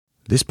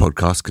This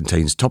podcast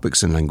contains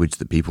topics and language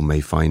that people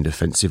may find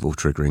offensive or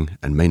triggering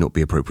and may not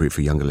be appropriate for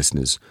younger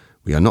listeners.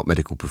 We are not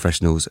medical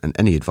professionals and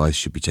any advice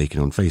should be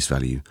taken on face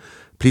value.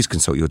 Please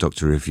consult your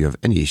doctor if you have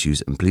any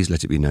issues, and please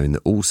let it be known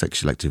that all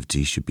sexual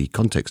activity should be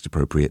context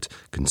appropriate,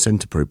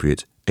 consent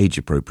appropriate, age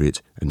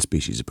appropriate and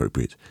species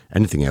appropriate.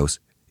 Anything else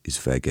is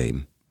fair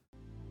game.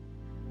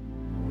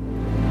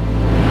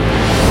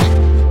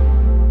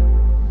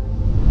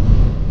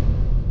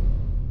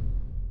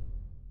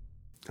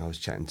 I was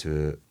chatting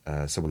to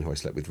someone who I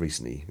slept with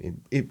recently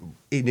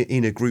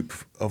in a group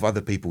of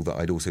other people that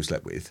I'd also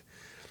slept with.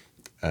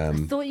 I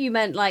thought you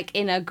meant like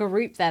in a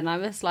group then. I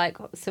was like,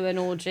 so an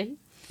orgy?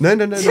 No.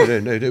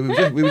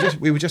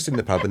 We were just in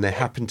the pub, and there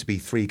happened to be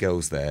three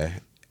girls there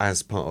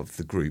as part of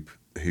the group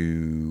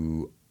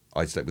who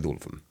I'd slept with all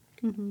of them.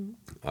 Mm-hmm.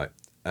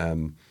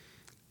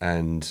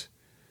 And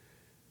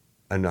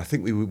I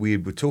think we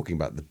were talking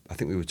about the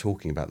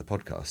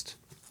podcast,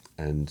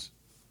 and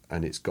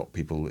it's got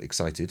people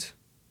excited.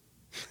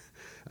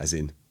 As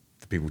in,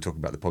 the people talking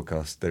about the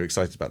podcast, they're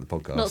excited about the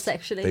podcast. Not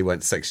sexually. They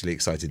weren't sexually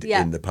excited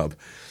in the pub.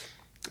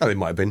 Oh, they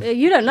might have been.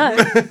 You don't know.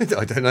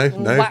 I don't know.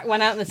 No. Whack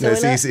one out in the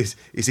toilet.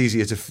 It's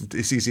easier to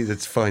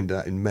find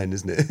that in men,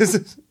 isn't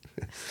it?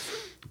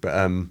 But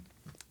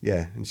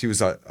yeah. And she was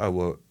like, "Oh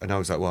well," and I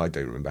was like, "Well, I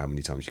don't remember how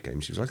many times she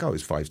came." She was like, "Oh, it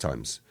was 5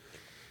 times."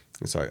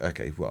 It's like,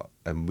 okay, well,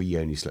 and we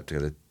only slept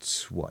together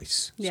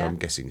twice, so I'm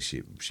guessing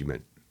she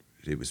meant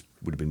would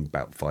have been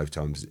about 5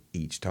 times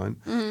each time.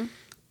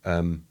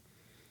 Mm-hmm.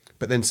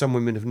 But then some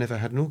women have never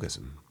had an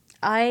orgasm.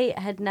 I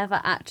had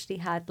never actually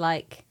had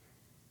like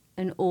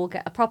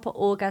a proper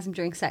orgasm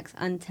during sex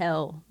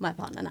until my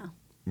partner now.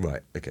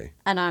 Right, okay.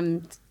 And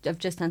I've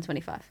just turned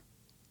 25.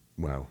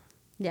 Wow.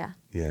 Yeah.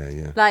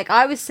 Yeah. Like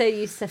I was so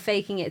used to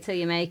faking it till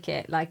you make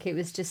it. Like it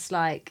was just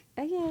like,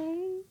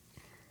 okay.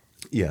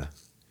 Yeah.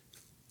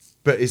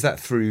 But is that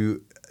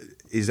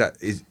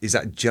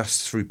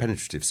just through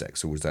penetrative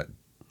sex, or was that...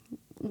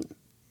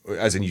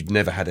 As in, you'd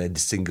never had a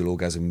single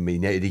orgasm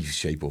in any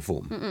shape or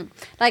form? Mm-mm.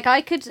 Like,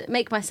 I could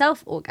make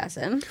myself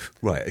orgasm.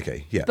 Right,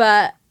 okay, yeah.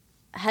 But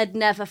had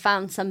never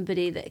found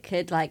somebody that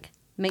could, like,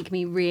 make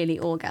me really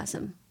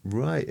orgasm.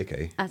 Right,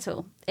 okay. At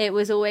all. It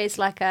was always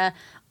like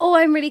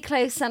I'm really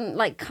close and,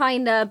 like,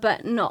 kinda,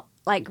 but not,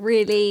 like,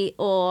 really,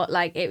 or,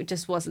 like, it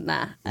just wasn't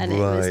there. And It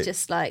was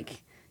just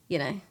like,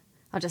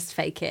 I'll just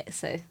fake it,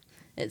 so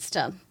it's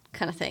done,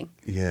 kind of thing.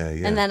 Yeah.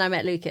 And then I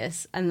met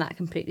Lucas, and that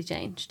completely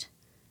changed.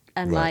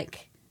 And,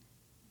 like...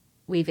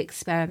 We've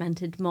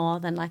experimented more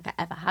than like I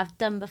ever have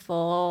done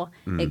before,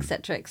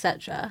 etc.,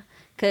 etc.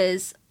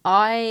 Because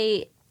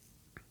I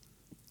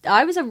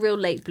was a real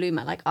late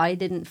bloomer. Like I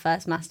didn't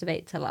first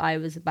masturbate till I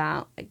was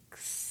about like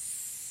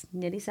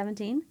nearly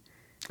 17.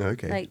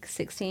 Okay. Like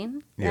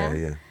 16.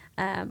 Yeah.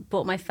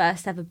 Bought my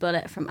first ever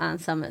bullet from Ann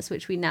Summers,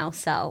 which we now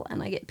sell,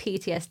 and I get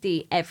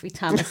PTSD every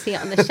time I see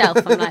it on the shelf.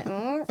 I'm like,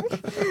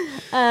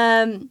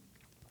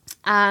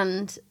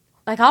 and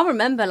like I'll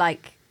remember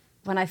like.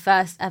 When I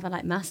first ever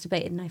like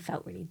masturbated and I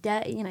felt really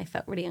dirty and I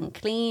felt really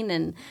unclean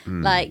and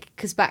like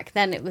because back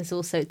then it was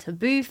also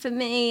taboo for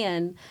me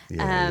and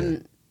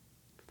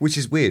which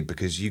is weird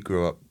because you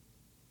grew up,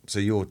 so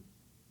you're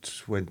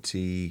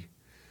 20,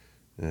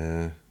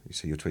 so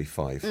you're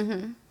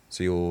 25,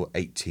 so you're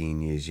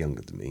 18 years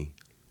younger than me.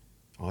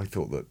 I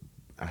thought that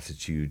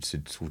attitudes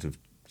had sort of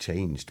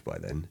changed by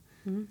then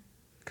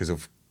because I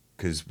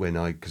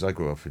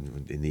grew up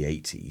in the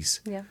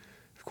 80s. Yeah.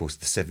 Of course,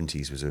 the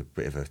 70s was a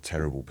bit of a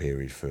terrible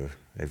period for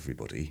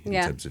everybody in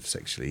terms of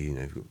sexually,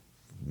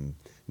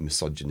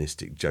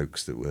 misogynistic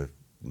jokes that were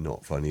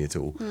not funny at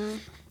all.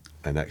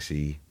 And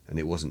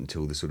it wasn't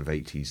until the sort of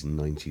 80s and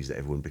 90s that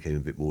everyone became a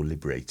bit more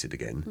liberated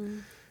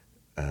again.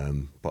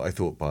 But I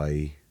thought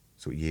by,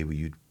 what year would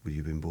you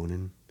been born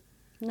in?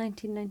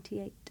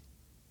 1998.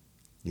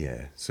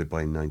 Yeah, so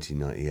by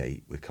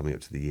 1998, we're coming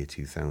up to the year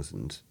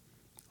 2000.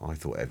 I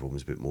thought everyone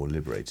was a bit more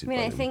liberated.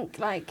 I think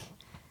like...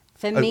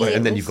 For me,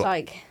 and then it you've was got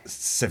like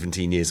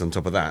 17 years on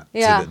top of that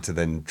to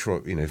then try,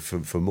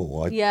 for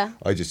more.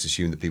 I just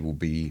assumed that people would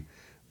be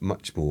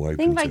much more open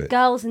to it. I think like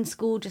girls in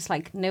school, just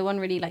like no one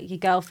really like your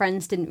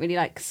girlfriends didn't really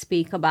like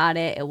speak about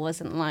it. It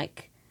wasn't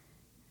like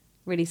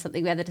really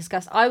something we ever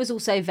discussed. I was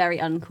also very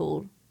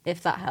uncool,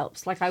 if that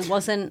helps. Like I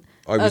wasn't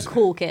a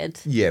cool kid.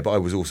 Yeah, but I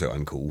was also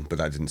uncool, but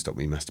that didn't stop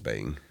me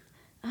masturbating.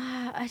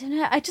 I don't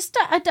know. I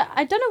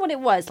don't know what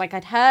it was. Like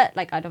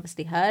I'd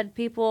obviously heard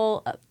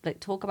people like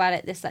talk about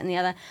it, this, that, and the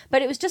other.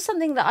 But it was just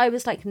something that I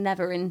was like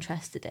never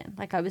interested in.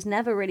 Like I was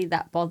never really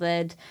that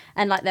bothered.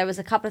 And like there was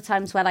a couple of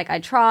times where like I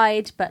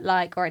tried, but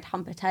like or I'd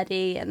hump a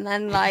teddy, and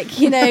then like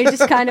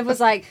just kind of was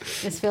like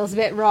this feels a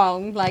bit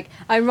wrong. Like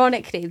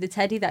ironically, the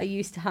teddy that I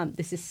used to hump,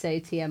 this is so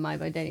TMI,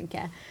 but I don't even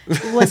care,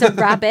 was a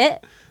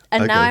rabbit.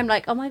 And now I'm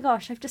like, oh my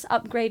gosh, I've just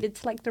upgraded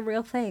to like the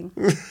real thing.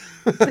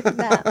 Look at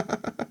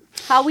that.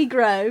 How we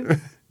grow.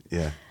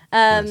 Yeah.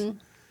 Nice.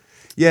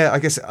 Yeah, I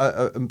guess,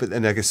 but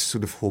then I guess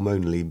sort of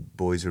hormonally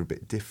boys are a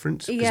bit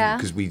different.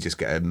 Because we just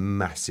get a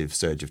massive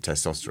surge of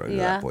testosterone at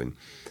that point.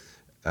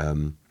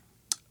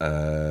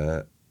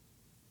 I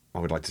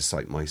would like to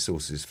cite my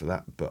sources for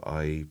that, but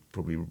I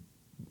probably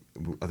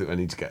I think I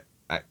need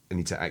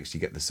to actually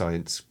get the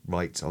science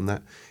right on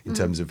that in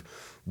terms of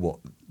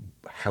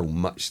how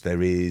much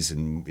there is,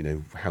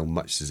 and how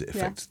much does it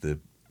affect the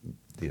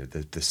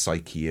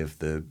psyche of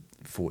the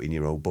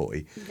 14-year-old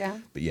boy. Yeah.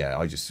 But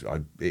yeah,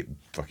 it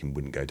fucking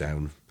wouldn't go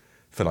down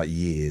for like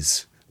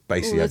years.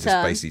 Basically, All I the just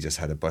time. basically just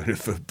had a boner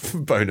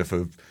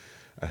for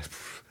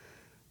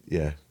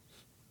yeah.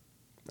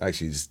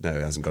 Actually, no,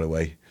 it hasn't gone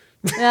away.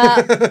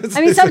 Yeah.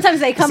 I mean,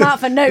 sometimes they come out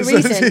for no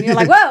reason. You're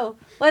like, whoa,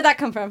 where'd that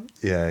come from?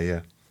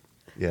 Yeah.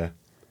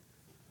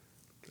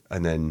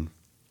 And then,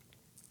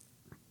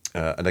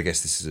 and I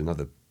guess this is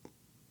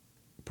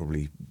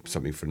probably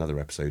something for another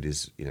episode,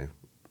 is,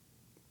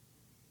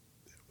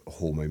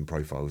 hormone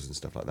profiles and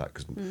stuff like that.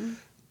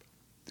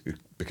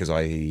 Because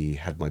I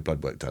had my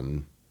blood work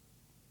done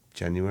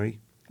January.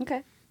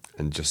 Okay.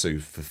 And just so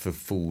for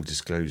full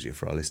disclosure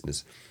for our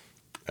listeners,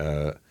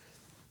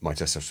 my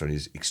testosterone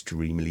is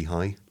extremely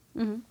high.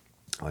 Mm-hmm.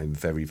 I'm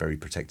very, very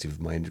protective of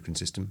my endocrine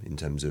system in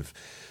terms of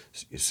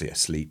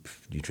sleep,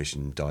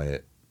 nutrition,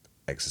 diet,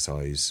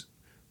 exercise.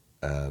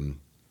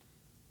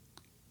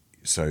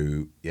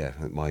 So yeah,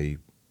 my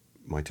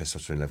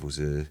testosterone levels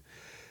are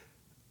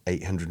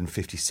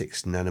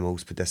 856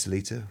 nanomoles per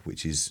deciliter,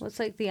 which is What's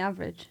like the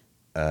average?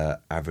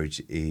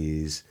 average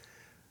is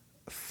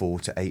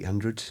 400 to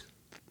 800.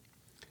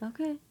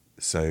 Okay.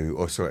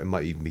 So, it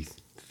might even be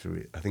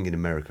through. I think in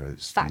America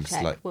it's Fact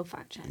check. We'll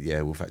fact check.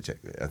 Yeah, we'll fact check.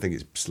 I think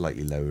it's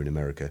slightly lower in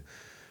America,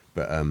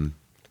 but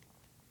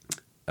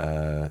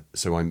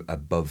so I'm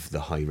above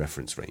the high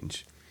reference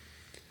range.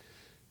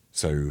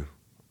 So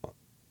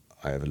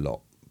I have a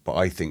lot, but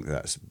I think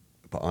that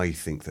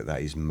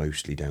is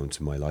mostly down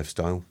to my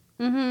lifestyle.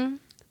 Mm-hmm.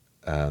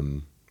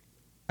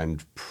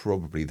 And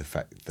probably the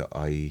fact that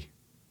I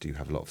do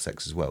have a lot of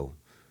sex as well.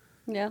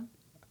 Yeah.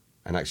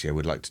 And actually, I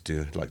would like to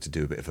do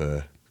a bit of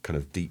a kind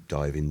of deep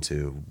dive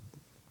into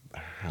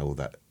how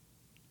that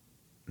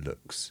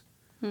looks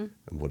and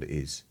what it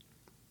is.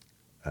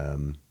 How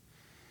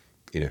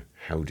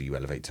do you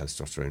elevate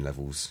testosterone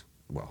levels?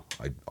 Well,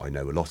 I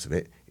know a lot of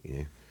it.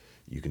 You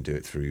can do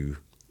it through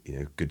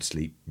good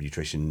sleep,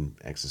 nutrition,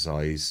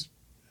 exercise.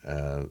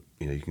 You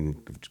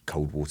can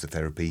cold water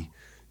therapy.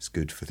 It's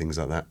good for things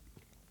like that.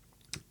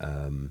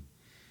 And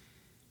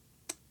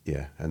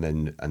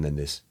then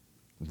this.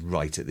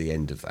 Right at the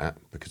end of that,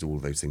 because all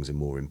of those things are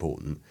more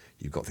important,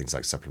 you've got things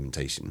like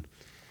supplementation.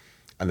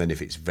 And then if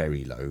it's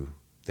very low,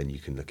 then you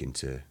can look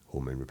into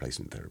hormone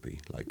replacement therapy,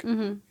 like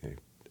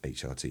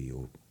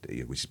HRT,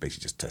 which is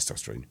basically just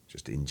testosterone,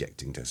 just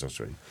injecting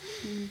testosterone.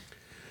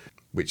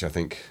 Which I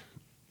think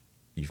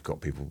you've got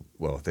people.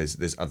 Well,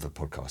 there's other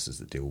podcasters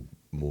that deal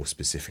more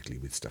specifically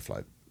with stuff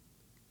like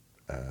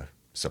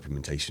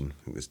supplementation.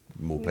 I think there's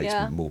more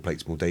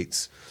plates, more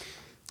dates.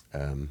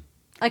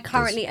 I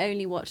currently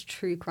only watch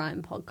true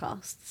crime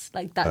podcasts.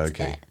 Like, that's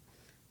it.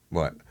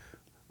 Right.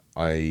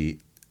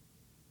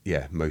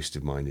 Most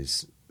of mine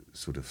is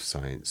sort of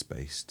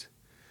science-based.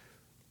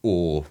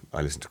 Or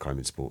I listen to Crime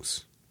in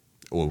Sports.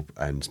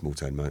 And Small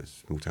Town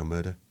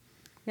Murder.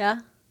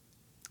 Yeah?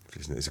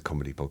 It's a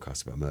comedy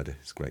podcast about murder.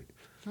 It's great.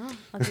 Oh,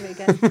 I'll give it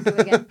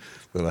again.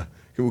 Well,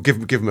 we'll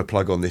give them a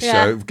plug on this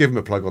show. Give them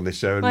a plug on this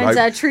show. And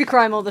mine's true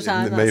crime all the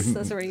time.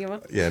 That's a really good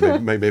one. Yeah,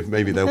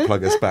 maybe they'll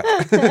plug us back.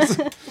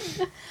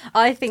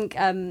 I think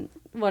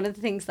one of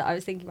the things that I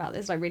was thinking about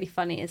that's like really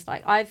funny is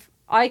like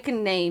I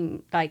can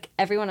name like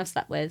everyone I've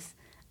slept with,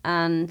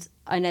 and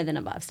I know the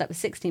number. I've slept with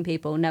 16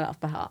 people, know it off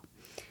by heart.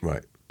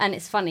 Right. And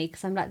it's funny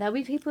because I'm like, there'll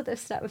be people that have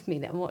slept with me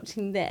that are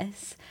watching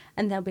this,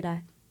 and they'll be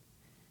like,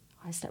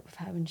 I slept with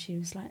her when she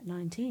was like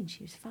 19.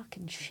 She was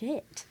fucking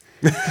shit.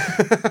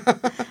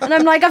 And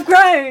I'm like, I've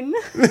grown.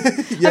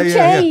 I've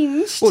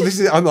changed.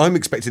 Well, I'm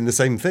expecting the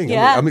same thing.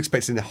 Yeah. I'm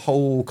expecting a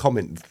whole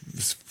comment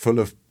full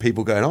of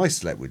people going, I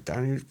slept with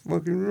Dan, he was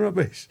fucking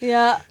rubbish.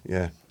 Yeah.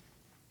 Yeah.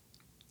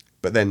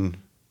 But then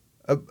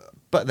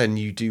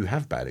you do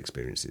have bad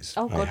experiences.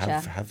 Oh, God, I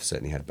have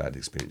certainly had bad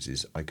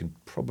experiences. I can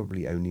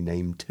probably only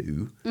name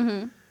two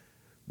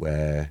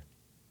where...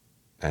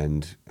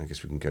 And I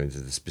guess we can go into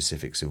the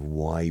specifics of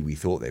why we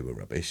thought they were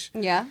rubbish.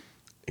 Yeah.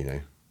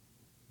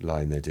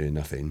 Lying there doing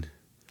nothing.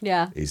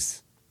 Yeah.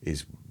 Is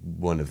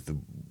one of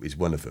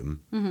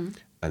them, and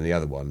the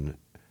other one,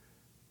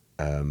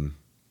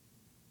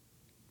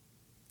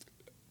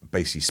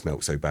 basically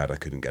smelt so bad I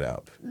couldn't get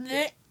up.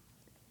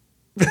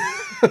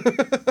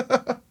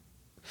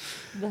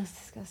 That's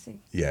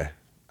disgusting. Yeah,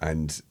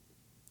 and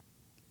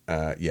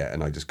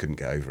and I just couldn't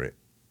get over it,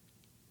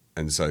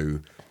 and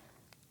so.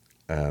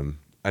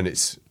 And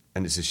it's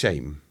a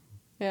shame,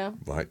 Yeah.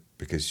 right?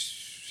 Because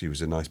she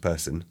was a nice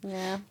person.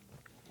 Yeah.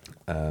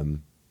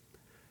 And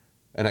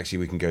actually,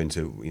 we can go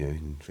into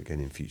again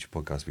in future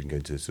podcasts, we can go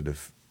into sort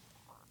of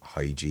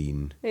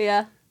hygiene.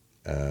 Yeah.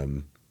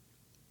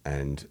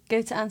 And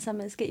go to Ann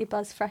Summers, get your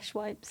Buzz Fresh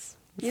wipes,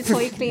 your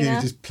toy cleaner.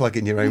 You just plug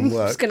in your own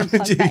work. I'm just going to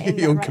plug that in.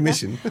 You're on right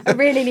commission. now. I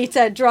really need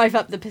to drive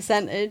up the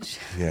percentage.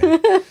 Yeah.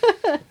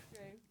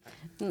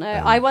 No,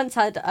 I once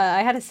had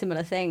I had a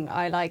similar thing.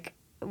 I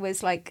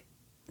was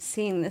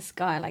seeing this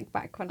guy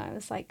back when I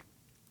was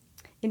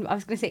I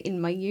was going to say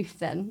in my youth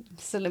then, I'm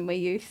still in my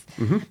youth.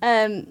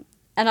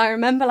 And I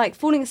remember like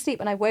falling asleep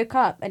and I woke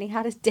up and he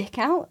had his dick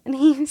out and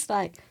he was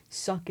like,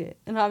 suck it.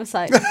 And I was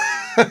like,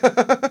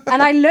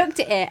 and I looked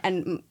at it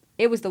and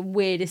it was the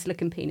weirdest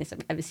looking penis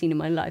I've ever seen in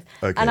my life.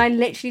 Okay. And I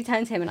literally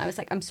turned to him and I was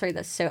like, I'm sorry,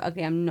 that's so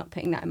ugly. I'm not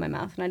putting that in my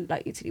mouth and I'd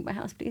like you to leave my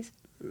house, please.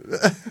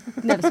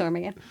 Never saw him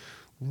again.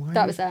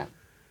 That was that.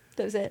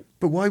 That was it.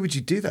 But why would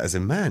you do that as a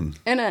man?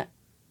 Innit?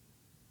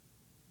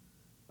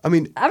 I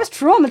mean, I was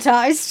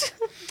traumatized.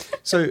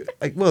 so,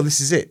 well,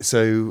 this is it.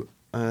 So,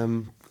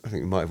 I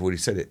think we might have already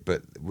said it,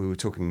 but we were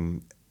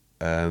talking,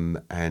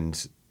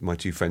 and my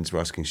two friends were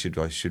asking,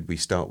 should we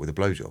start with a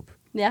blowjob?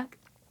 Yeah.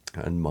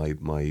 And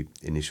my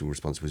initial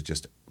response was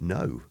just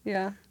no.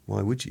 Yeah.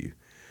 Why would you?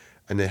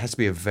 And there has to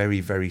be a very,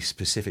 very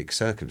specific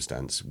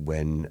circumstance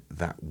when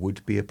that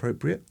would be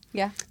appropriate.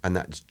 Yeah. And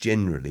that's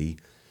generally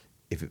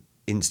if it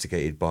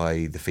instigated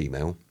by the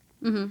female,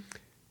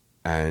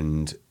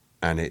 and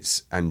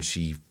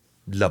she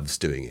loves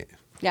doing it.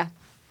 Yeah.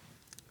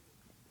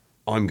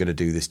 I'm going to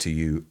do this to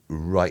you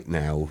right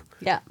now.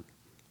 Yeah.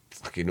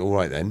 Fucking all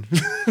right then.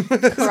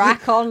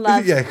 Crack on,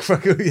 love. Yeah,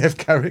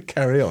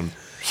 carry on.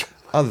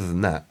 Other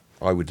than that,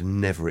 I would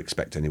never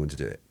expect anyone to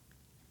do it.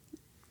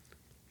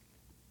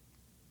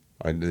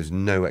 There's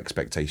no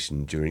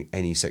expectation during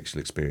any sexual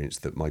experience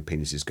that my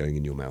penis is going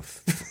in your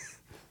mouth.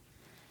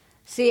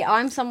 See,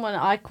 I'm someone,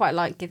 I quite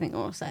like giving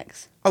oral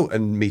sex. Oh,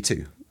 and me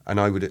too. And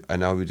I would.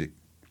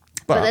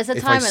 But there's a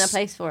time and a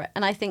place for it.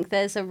 And I think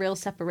there's a real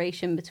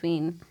separation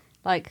between,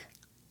 like,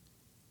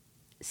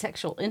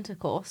 sexual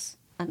intercourse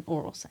and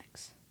oral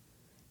sex.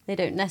 They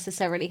don't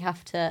necessarily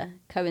have to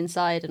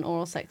coincide, and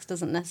oral sex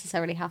doesn't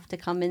necessarily have to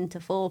come into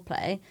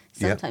foreplay.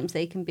 Sometimes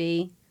they can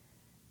be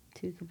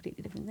two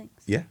completely different things.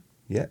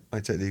 Yeah, I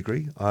totally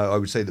agree. I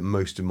would say that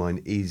most of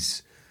mine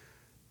is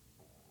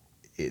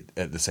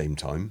at the same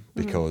time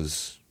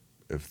because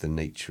of the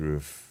nature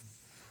of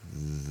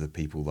the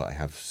people that I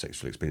have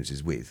sexual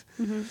experiences with.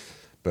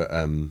 But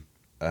and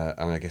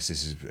I guess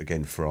this is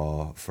again for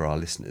our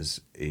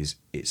listeners, is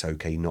it's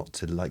okay not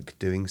to like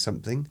doing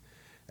something,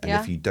 and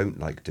if you don't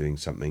like doing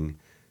something,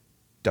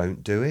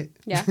 don't do it.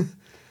 Yeah.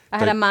 I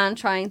had a man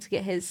trying to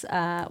get his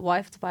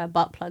wife to buy a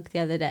butt plug the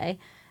other day,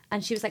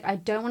 and she was like, I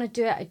don't want to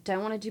do it, I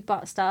don't want to do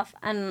butt stuff.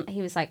 And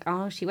he was like,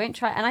 oh, she won't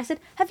try it. And I said,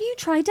 have you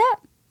tried it?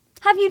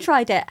 Have you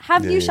tried it?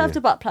 Have you shoved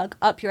a butt plug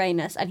up your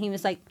anus? And he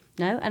was like,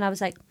 no. And I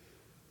was like,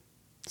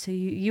 so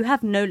you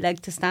have no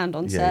leg to stand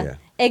on, sir. Yeah.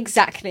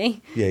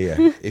 Exactly.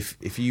 Yeah.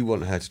 If you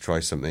want her to try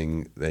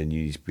something, then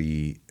you need to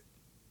be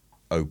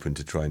open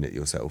to trying it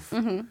yourself.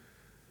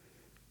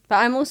 But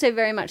I'm also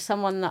very much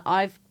someone that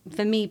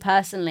for me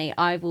personally,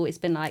 I've always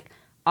been like,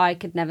 I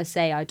could never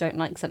say I don't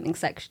like something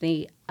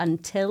sexually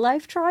until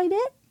I've tried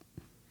it.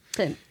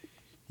 So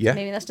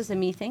maybe that's just a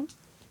me thing.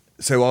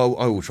 So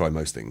I will try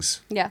most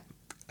things. Yeah.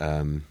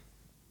 And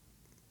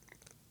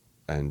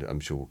I'm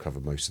sure we'll cover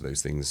most of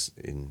those things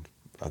in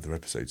other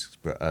episodes.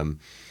 But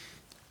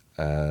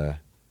I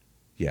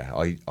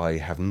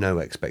have no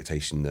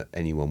expectation that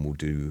anyone will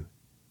do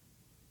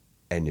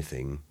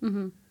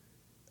anything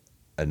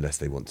unless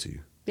they want to.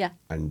 Yeah.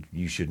 And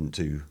you shouldn't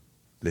too,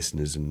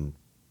 listeners and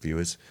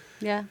viewers.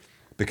 Yeah.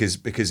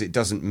 Because it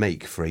doesn't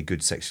make for a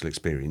good sexual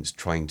experience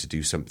trying to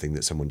do something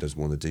that someone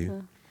doesn't want to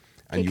do.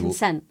 And you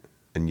consent.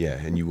 And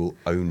you will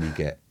only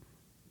get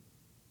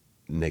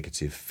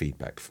negative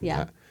feedback from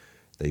that.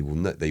 They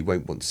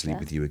won't want to sleep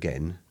with you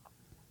again.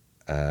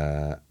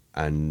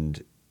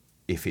 And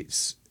if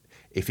it's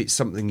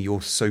something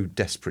you're so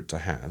desperate to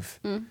have,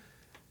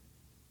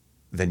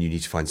 then you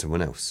need to find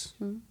someone else.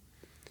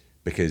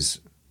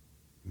 Because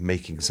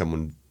making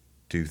someone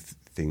do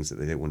things that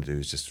they don't want to do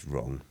is just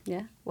wrong.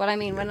 Yeah. Well, I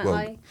mean,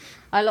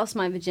 I lost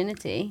my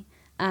virginity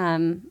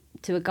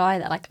to a guy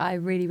that like I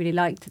really, really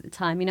liked at the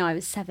time. You know, I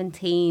was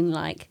 17.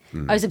 Like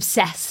I was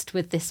obsessed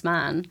with this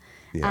man,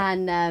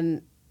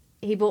 and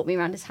he brought me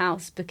around his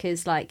house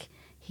because like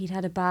he'd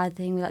had a bad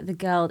thing with like the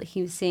girl that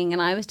he was seeing,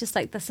 and I was just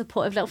like the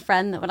supportive little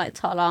friend that would like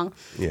tot along.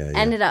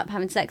 Ended up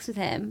having sex with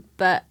him,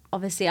 but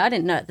obviously I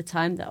didn't know at the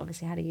time that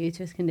obviously I had a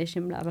uterus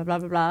condition, blah blah blah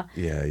blah blah.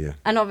 Yeah.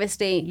 And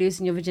obviously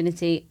losing your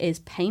virginity is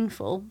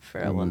painful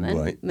for a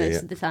woman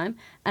most of the time,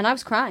 and I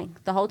was crying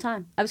the whole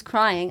time. I was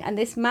crying, and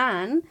this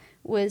man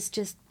was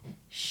just,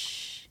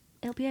 shh,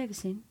 it'll be over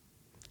soon,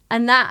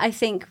 and that I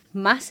think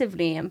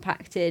massively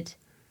impacted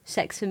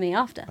sex for me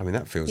after. I mean,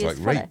 that feels like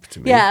rape to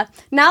me. Yeah.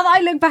 Now that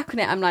I look back on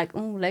it, I'm like, oh,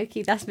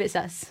 Loki, that's a bit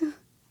sus.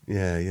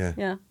 Yeah.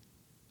 Yeah.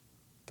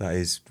 That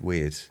is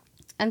weird.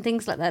 And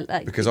things like that,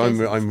 like because I'm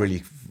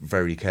really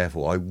very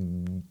careful.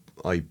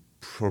 I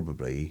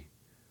probably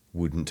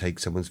wouldn't take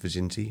someone's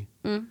virginity.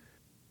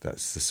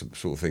 That's the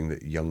sort of thing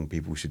that young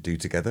people should do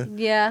together.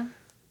 Yeah.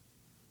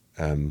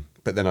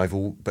 But then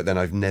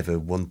I've never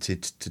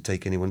wanted to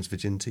take anyone's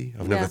virginity.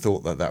 I've never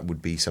thought that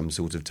would be some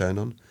sort of turn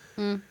on.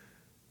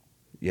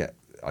 Yeah,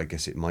 I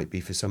guess it might be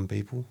for some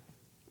people,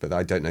 but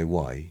I don't know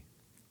why.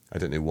 I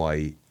don't know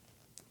why.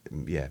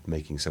 Yeah,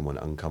 making someone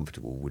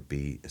uncomfortable would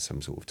be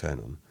some sort of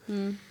turn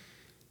on.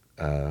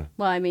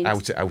 Well, I mean,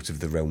 out of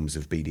the realms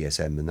of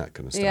BDSM and that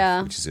kind of stuff,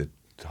 Yeah. which is a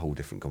whole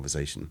different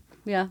conversation.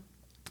 Yeah.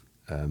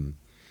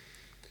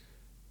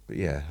 But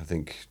yeah, I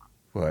think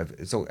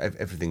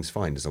everything's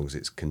fine as long as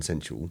it's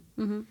consensual.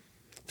 Mm-hmm.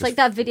 It's like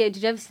that video.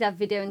 Did you ever see that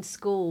video in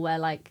school where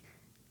like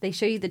they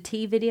show you the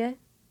tea video?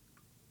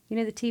 You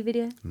know the tea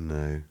video?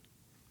 No.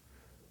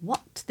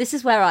 What? This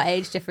is where our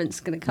age difference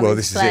is going to come Well,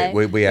 into this play. is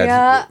it.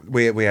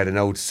 We had an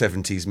old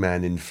 70s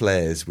man in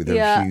flares with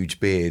a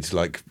huge beard,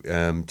 like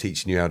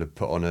teaching you how to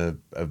put on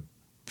a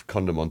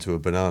condom onto a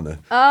banana.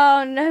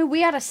 Oh, no.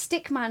 We had a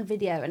Stickman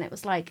video, and it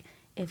was like,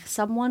 if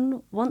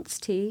someone wants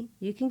tea,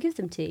 you can give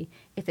them tea.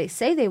 If they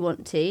say they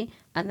want tea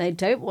and they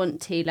don't want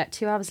tea, like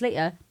 2 hours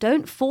later,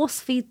 don't force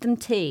feed them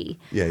tea.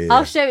 Yeah.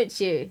 I'll show it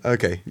to you.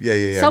 Okay.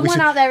 Yeah. Someone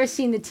out there has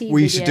seen the tea video.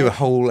 We should do a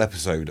whole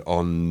episode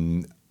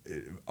on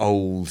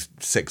old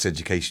sex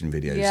education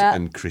videos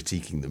and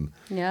critiquing them.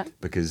 Yeah.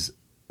 Because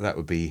that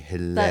would be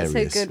hilarious.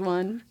 That's a good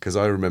one. Because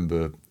I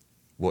remember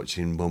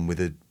watching one with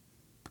a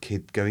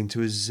kid going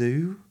to a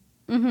zoo.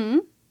 Mm-hmm.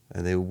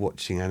 And they were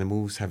watching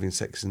animals having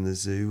sex in the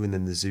zoo, and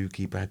then the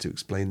zookeeper had to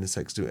explain the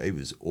sex to it. It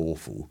was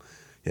awful.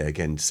 Yeah,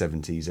 again,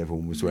 70s,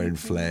 everyone was wearing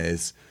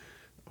flares.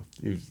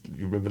 You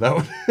remember that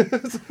one?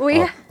 Oh,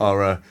 yeah.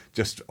 Our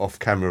just off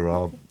camera,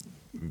 our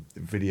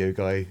video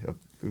guy,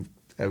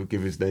 I would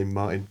give his name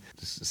Martin,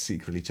 just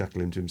secretly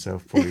chuckling to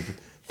himself, probably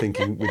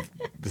thinking with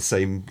the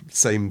same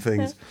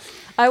things.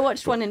 I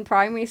watched one in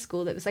primary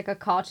school that was like a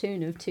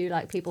cartoon of two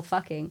like people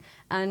fucking,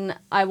 and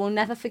I will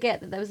never forget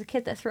that there was a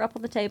kid that threw up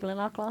on the table in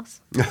our class.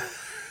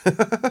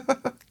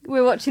 We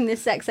were watching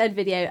this sex ed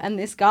video, and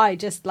this guy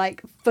just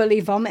like fully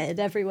vomited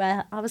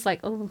everywhere. I was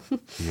like, oh.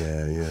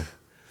 Yeah.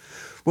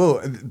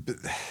 Well,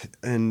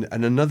 and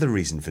another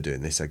reason for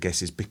doing this, I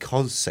guess, is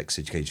because sex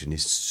education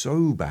is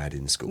so bad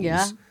in schools.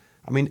 Yeah.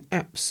 I mean,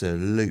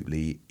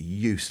 absolutely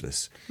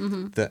useless.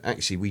 Mm-hmm. That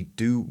actually we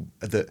do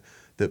that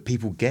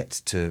people get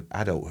to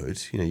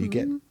adulthood. You know, you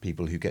get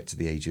people who get to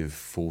the age of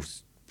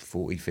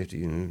 40,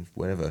 50,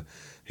 whatever,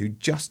 who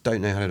just don't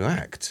know how to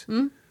act.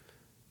 Mm.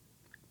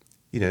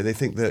 You know, they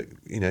think that,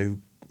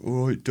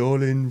 all right,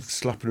 darling,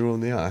 slapping her on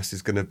the ass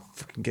is going to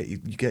fucking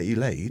get you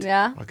laid.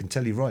 Yeah. I can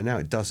tell you right now,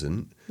 it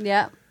doesn't.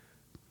 Yeah.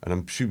 And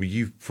I'm sure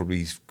you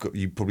probably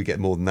get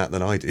more than that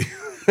than I do.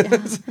 Yeah.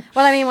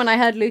 Well, I mean, when I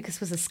heard Lucas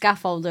was a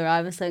scaffolder,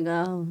 I was like,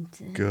 oh,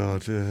 dear.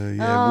 God,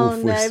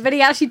 Oh, no. But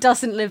he actually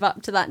doesn't live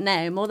up to that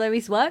name, although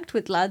he's worked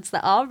with lads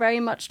that are very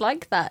much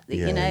like that,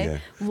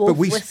 Wolf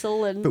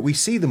Whistle. But we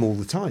see them all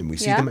the time. We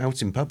see them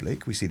out in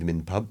public. We see them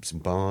in pubs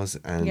and bars.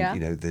 And,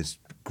 there's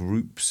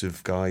groups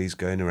of guys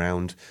going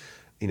around,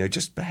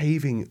 just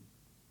behaving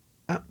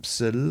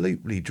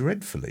absolutely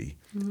dreadfully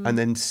and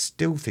then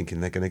still thinking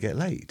they're going to get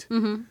laid.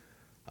 Mm-hmm.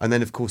 And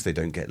then, of course, they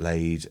don't get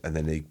laid, and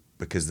then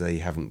because they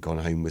haven't gone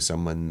home with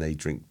someone,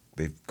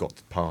 they've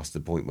got past the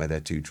point where they're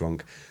too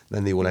drunk,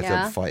 then they all end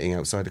up fighting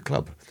outside a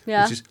club,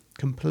 which is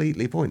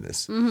completely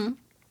pointless. Mm-hmm.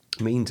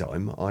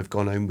 Meantime, I've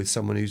gone home with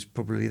someone who's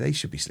probably they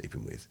should be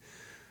sleeping with.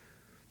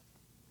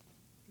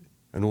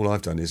 And all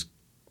I've done is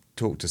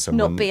talk to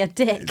someone. Not be a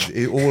dick.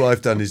 All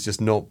I've done is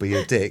just not be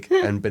a dick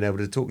and been able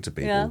to talk to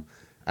people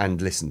and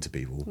listen to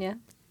people. Yeah.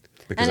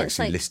 Because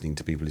actually listening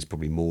to people is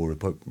probably more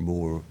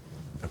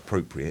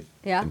appropriate,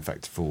 in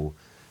fact, for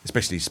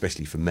especially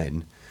for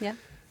men,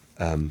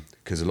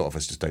 because a lot of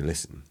us just don't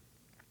listen.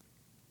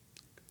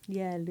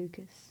 Yeah,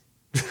 Lucas.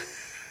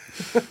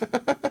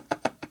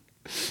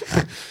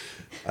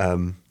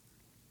 And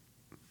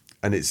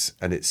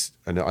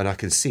I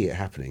can see it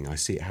happening. I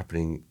see it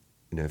happening.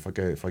 If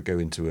I go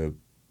into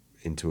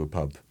a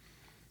pub,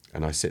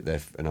 and I sit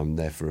there and I'm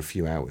there for a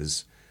few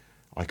hours,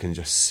 I can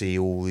just see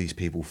all these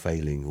people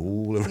failing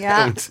all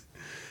around.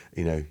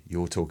 Yeah.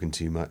 You're talking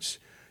too much.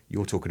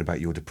 You're talking about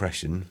your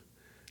depression.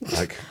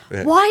 Like,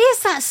 why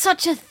is that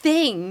such a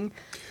thing?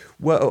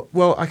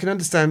 Well, I can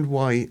understand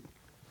why.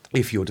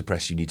 If you're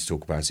depressed, you need to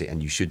talk about it,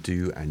 and you should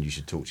do, and you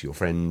should talk to your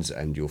friends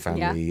and your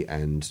family,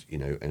 and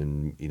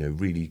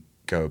really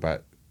go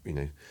about,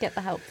 get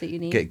the help that you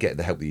need. Get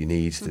the help that you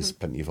need. Mm-hmm. There's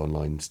plenty of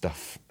online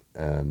stuff,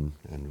 and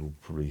we'll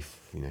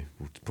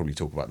probably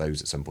talk about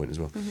those at some point as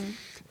well.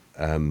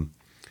 Mm-hmm.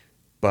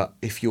 But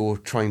if you're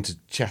trying to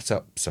chat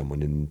up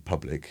someone in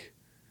public,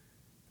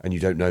 and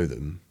you don't know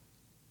them,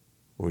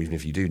 or even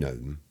if you do know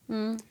them,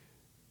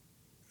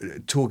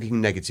 talking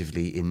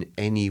negatively in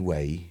any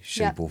way,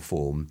 shape or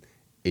form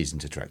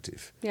isn't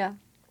attractive. Yeah.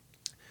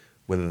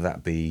 Whether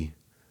that be,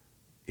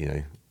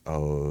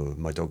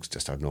 my dog's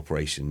just had an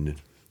operation,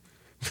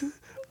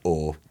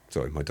 or,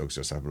 sorry, my dog's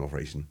just had an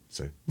operation,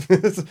 so...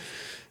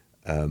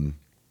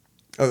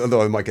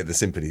 although I might get the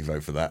sympathy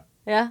vote for that.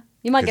 Yeah,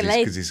 you might get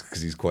laid.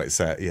 Because he's quite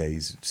sad. Yeah,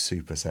 he's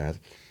super sad.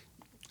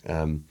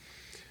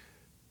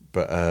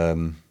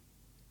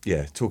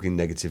 Talking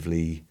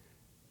negatively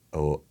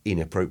or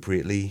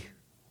inappropriately,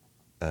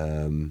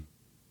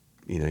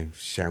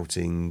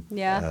 shouting.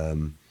 Yeah.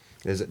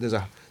 There's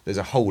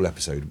a whole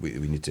episode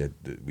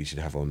we should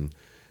have on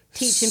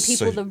teaching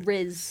people the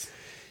rizz.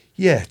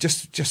 Yeah,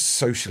 just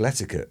social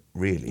etiquette,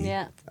 really.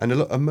 Yeah.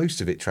 And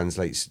most of it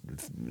translates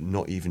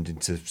not even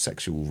into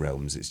sexual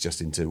realms. It's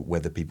just into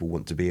whether people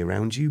want to be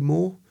around you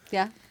more.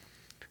 Yeah.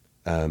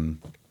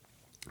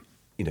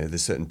 You know,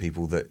 there's certain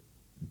people that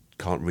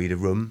can't read a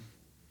room.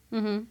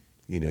 Mm-hmm.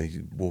 You know,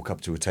 you walk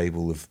up to a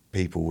table of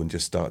people and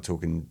just start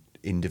talking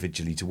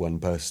individually to one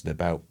person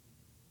about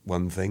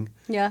one thing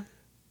Yeah.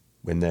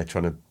 when they're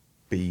trying to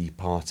be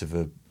part of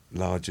a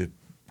larger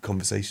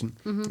conversation.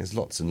 Mm-hmm. There's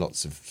lots and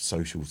lots of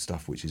social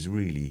stuff which is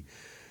really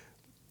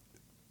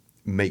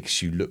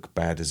makes you look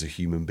bad as a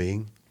human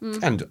being.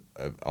 And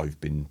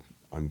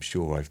I'm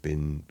sure I've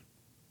been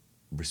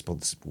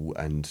responsible,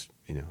 and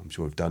you know, I'm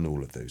sure I've done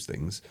all of those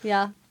things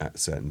Yeah. at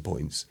certain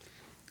points.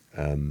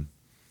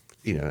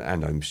 You know,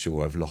 and I'm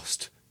sure I've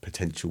lost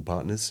potential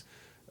partners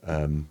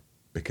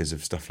because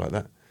of stuff like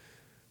that.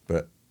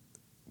 But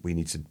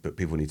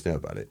people need to know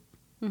about it.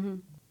 Mm-hmm.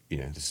 You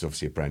know, this is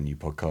obviously a brand new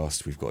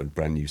podcast. We've got a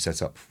brand new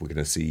setup. We're going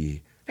to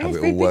see how It's it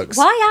very all big. works.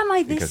 Why am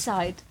I this Because-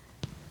 side?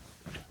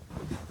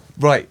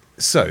 Right.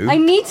 So, I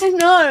need to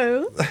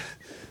know.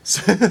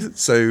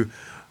 so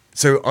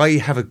I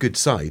have a good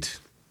side.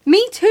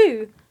 Me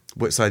too.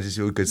 What side is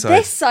your good side?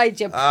 This side,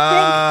 you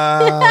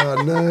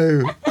Ah,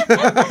 no.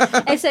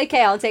 It's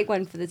okay. I'll take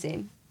one for the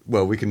team.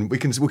 Well, we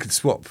can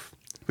swap.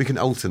 We can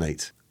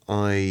alternate.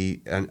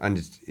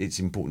 And it's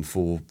important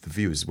for the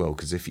viewers as well,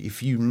 because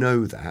if you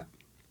know that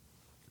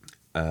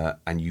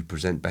and you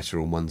present better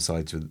on one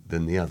side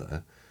than the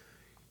other,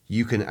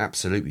 you can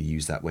absolutely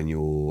use that when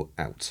you're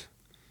out.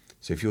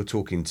 So if you're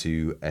talking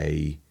to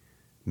a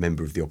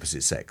member of the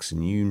opposite sex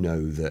and you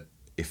know that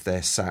if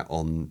they're sat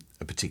on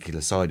a particular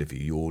side of you,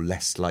 you're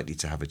less likely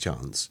to have a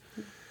chance.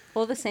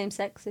 Or the same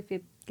sex if you're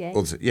gay.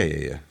 Also,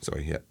 yeah.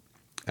 Sorry,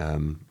 yeah.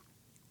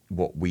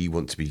 What we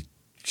want to be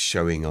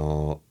showing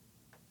our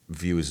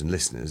viewers and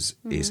listeners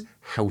is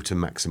how to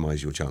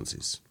maximise your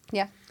chances.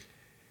 Yeah.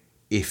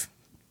 If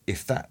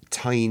that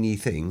tiny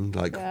thing,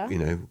 like Yeah. you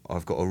know,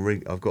 I've got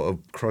a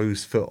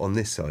crow's foot on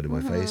this side of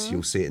my face.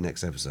 You'll see it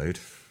next episode.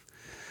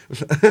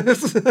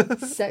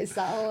 So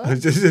subtle.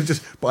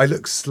 But I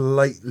look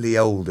slightly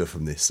older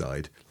from this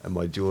side, and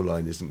my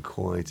jawline isn't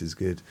quite as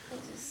good.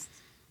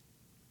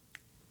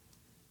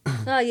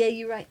 Oh, yeah,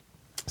 you're right.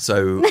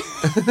 So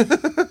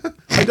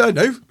I don't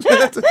know.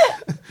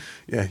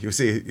 Yeah,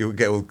 you'll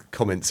get all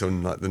comments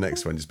on like the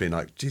next one, just being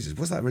like, "Jesus,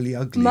 was that really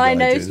ugly?" My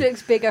guy nose doing-"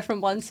 looks bigger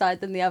from one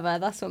side than the other.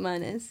 That's what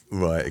mine is.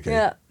 Right. Okay.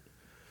 Yeah.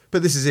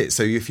 But this is it.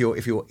 So if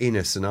you're in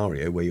a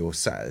scenario where you're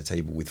sat at a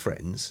table with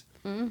friends,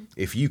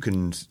 if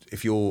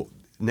you're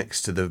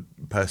next to the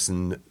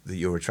person that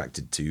you're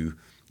attracted to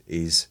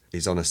is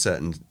on a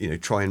certain, you know,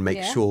 try and make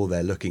Yeah. sure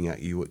they're looking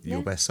at you at your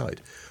Yeah. best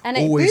side. And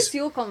it boosts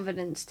your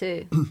confidence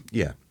too.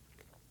 Yeah.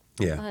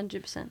 Yeah.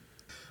 100%.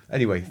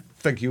 Anyway,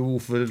 thank you all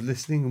for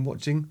listening and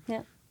watching.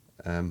 Yeah.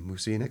 We'll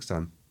see you next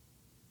time.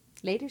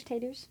 Laters,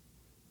 taters.